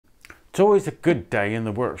It's always a good day in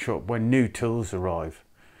the workshop when new tools arrive.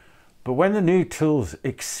 But when the new tools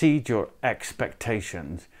exceed your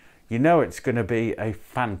expectations, you know it's going to be a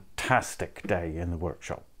fantastic day in the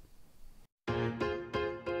workshop.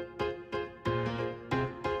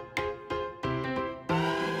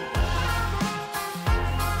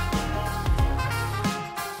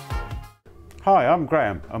 Hi, I'm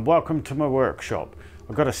Graham and welcome to my workshop.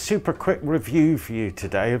 I've got a super quick review for you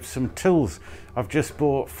today of some tools I've just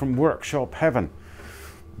bought from Workshop Heaven.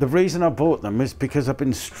 The reason I bought them is because I've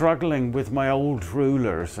been struggling with my old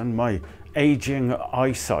rulers and my aging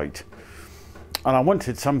eyesight, and I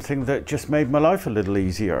wanted something that just made my life a little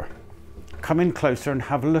easier. Come in closer and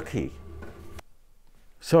have a looky.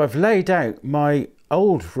 So I've laid out my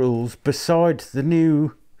old rules beside the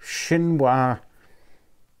new Shinwa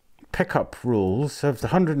pickup rules of the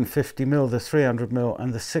 150mm, the 300mm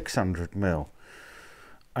and the 600mm.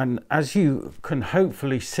 And as you can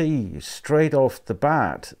hopefully see straight off the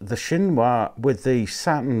bat, the Shinwa with the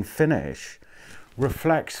satin finish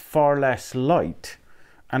reflects far less light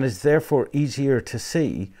and is therefore easier to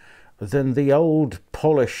see than the old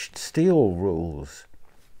polished steel rules.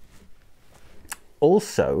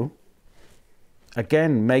 Also,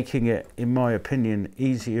 again making it, in my opinion,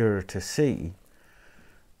 easier to see,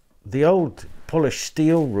 the old polished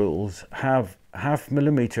steel rules have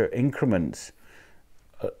 0.5mm increments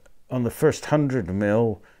on the first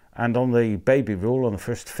 100mm and on the baby rule on the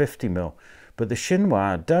first 50mm, but the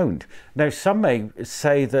Shinwa don't. Now some may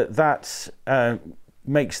say that that's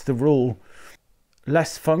makes the rule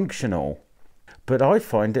less functional, but I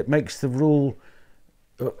find it makes the rule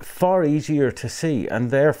far easier to see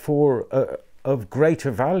and therefore of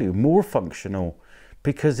greater value, more functional,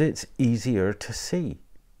 because it's easier to see.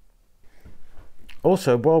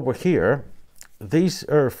 Also, while we're here, these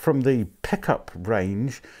are from the pickup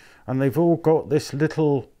range and they've all got this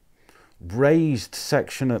little raised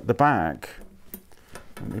section at the back.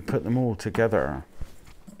 Let me put them all together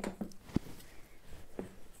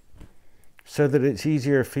so that it's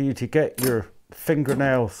easier for you to get your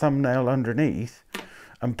fingernail, thumbnail underneath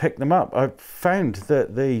and pick them up. I've found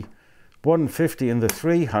that the 150 and the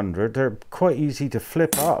 300 are quite easy to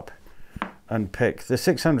flip up and pick. The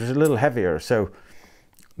 600 is a little heavier, so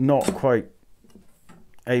not quite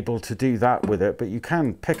able to do that with it, but you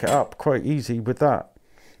can pick it up quite easy with that.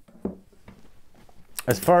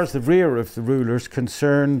 As far as the rear of the ruler is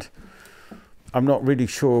concerned, I'm not really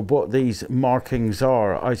sure what these markings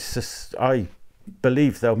are. I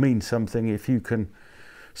believe they'll mean something if you can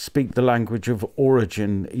speak the language of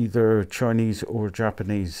origin, either Chinese or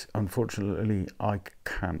Japanese. Unfortunately, I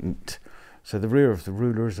can't. So the rear of the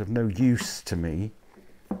ruler is of no use to me.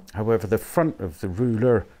 However, the front of the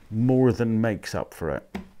ruler more than makes up for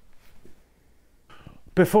it.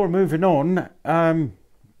 Before moving on,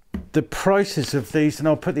 the prices of these, and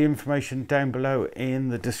I'll put the information down below in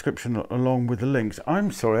the description along with the links. I'm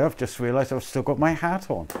sorry, I've just realised I've still got my hat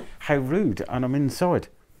on. How rude, and I'm inside.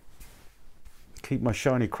 Keep my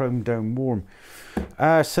shiny chrome dome warm.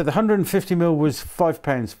 So the 150mm was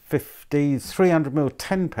 £5.50, 300mm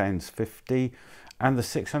 £10.50, and the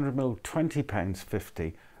 600mm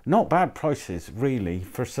 £20.50. Not bad prices really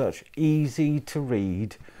for such easy to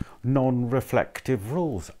read non-reflective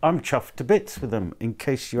rules. I'm chuffed to bits with them, in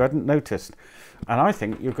case you hadn't noticed, and I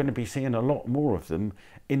think you're going to be seeing a lot more of them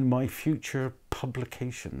in my future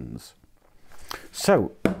publications.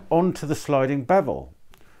 So on to the sliding bevel.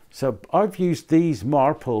 So I've used these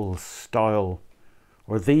Marple style,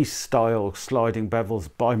 or these style sliding bevels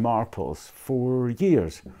by Marples for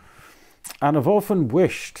years. And I've often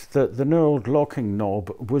wished that the knurled locking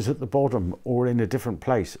knob was at the bottom or in a different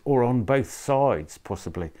place, or on both sides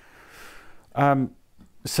possibly.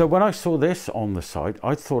 So when I saw this on the site,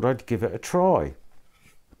 I thought I'd give it a try.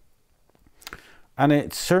 And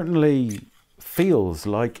it certainly feels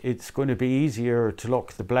like it's going to be easier to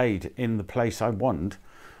lock the blade in the place I want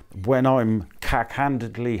when I'm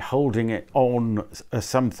cack-handedly holding it on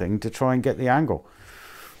something to try and get the angle.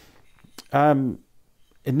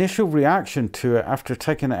 Initial reaction to it after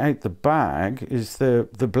taking it out the bag is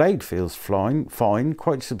the blade feels fine,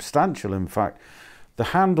 quite substantial in fact. The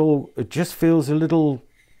handle, it just feels a little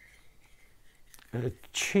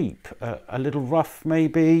cheap, a little rough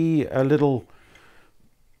maybe, a little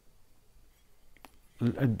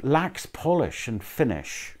lacks polish and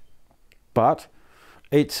finish. But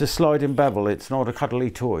it's a sliding bevel, it's not a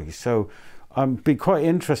cuddly toy, so I'd be quite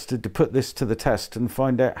interested to put this to the test and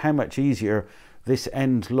find out how much easier this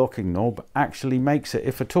end locking knob actually makes it,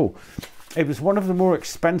 if at all. It was one of the more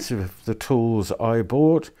expensive of the tools I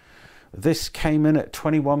bought. This came in at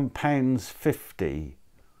 £21.50,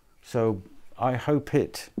 so I hope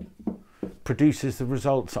it produces the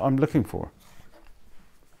results I'm looking for.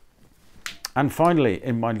 And finally,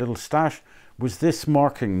 in my little stash was this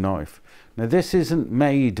marking knife. Now this isn't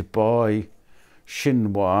made by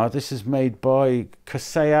Shinwa, this is made by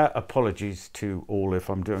Kaseya. Apologies to all if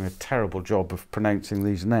I'm doing a terrible job of pronouncing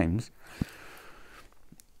these names.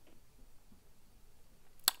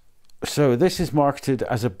 So this is marketed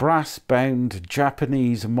as a brass bound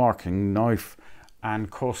Japanese marking knife and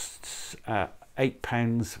costs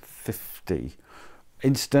 £8.50.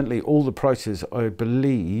 Incidentally, all the prices I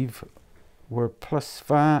believe were plus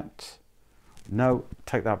VAT. No,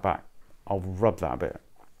 take that back. I'll rub that a bit.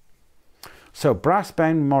 So brass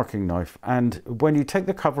bound marking knife, and when you take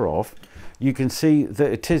the cover off, you can see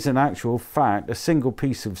that it is in actual fact a single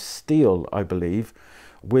piece of steel, I believe,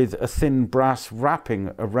 with a thin brass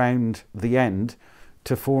wrapping around the end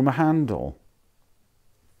to form a handle.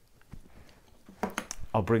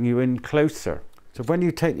 I'll bring you in closer. So when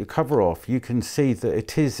you take the cover off, you can see that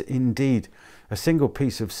it is indeed a single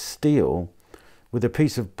piece of steel with a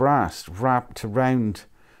piece of brass wrapped around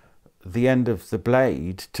the end of the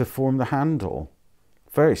blade to form the handle.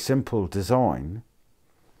 Very simple design,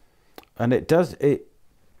 and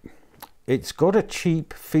it's got a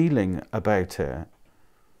cheap feeling about it.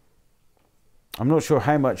 I'm not sure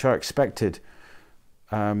how much I expected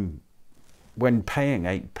when paying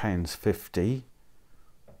 £8.50.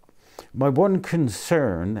 My one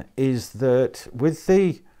concern is that with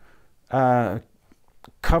the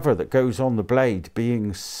cover that goes on the blade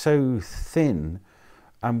being so thin,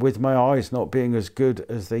 and with my eyes not being as good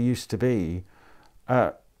as they used to be,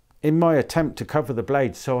 in my attempt to cover the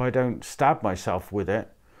blade so I don't stab myself with it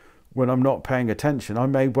when I'm not paying attention, I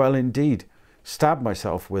may well indeed stab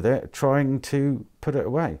myself with it trying to put it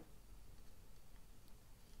away.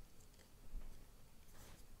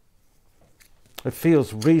 It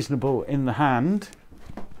feels reasonable in the hand.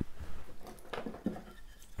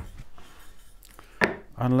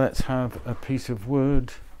 And let's have a piece of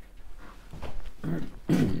wood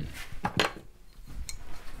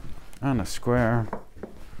and a square.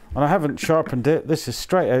 And I haven't sharpened it. This is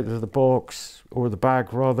straight out of the box, or the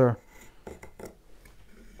bag rather.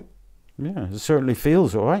 Yeah, it certainly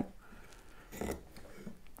feels all right.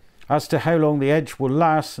 As to how long the edge will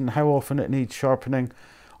last and how often it needs sharpening,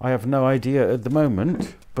 I have no idea at the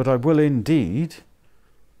moment, but I will indeed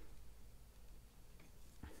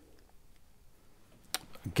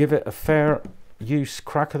give it a fair use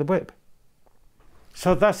crack of the whip.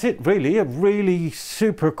 So that's it really, a really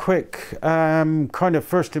super quick kind of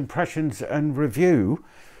first impressions and review.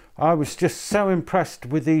 I was just so impressed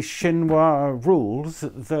with these Shinwa rules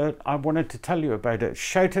that I wanted to tell you about it.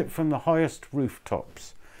 Shout it from the highest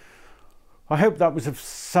rooftops. I hope that was of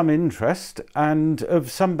some interest and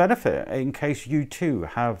of some benefit in case you too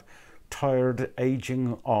have tired,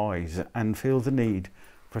 aging eyes and feel the need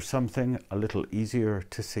for something a little easier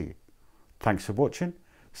to see. Thanks for watching.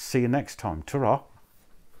 See you next time. Ta-ra.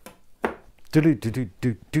 Do do do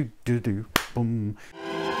do do do do. Boom.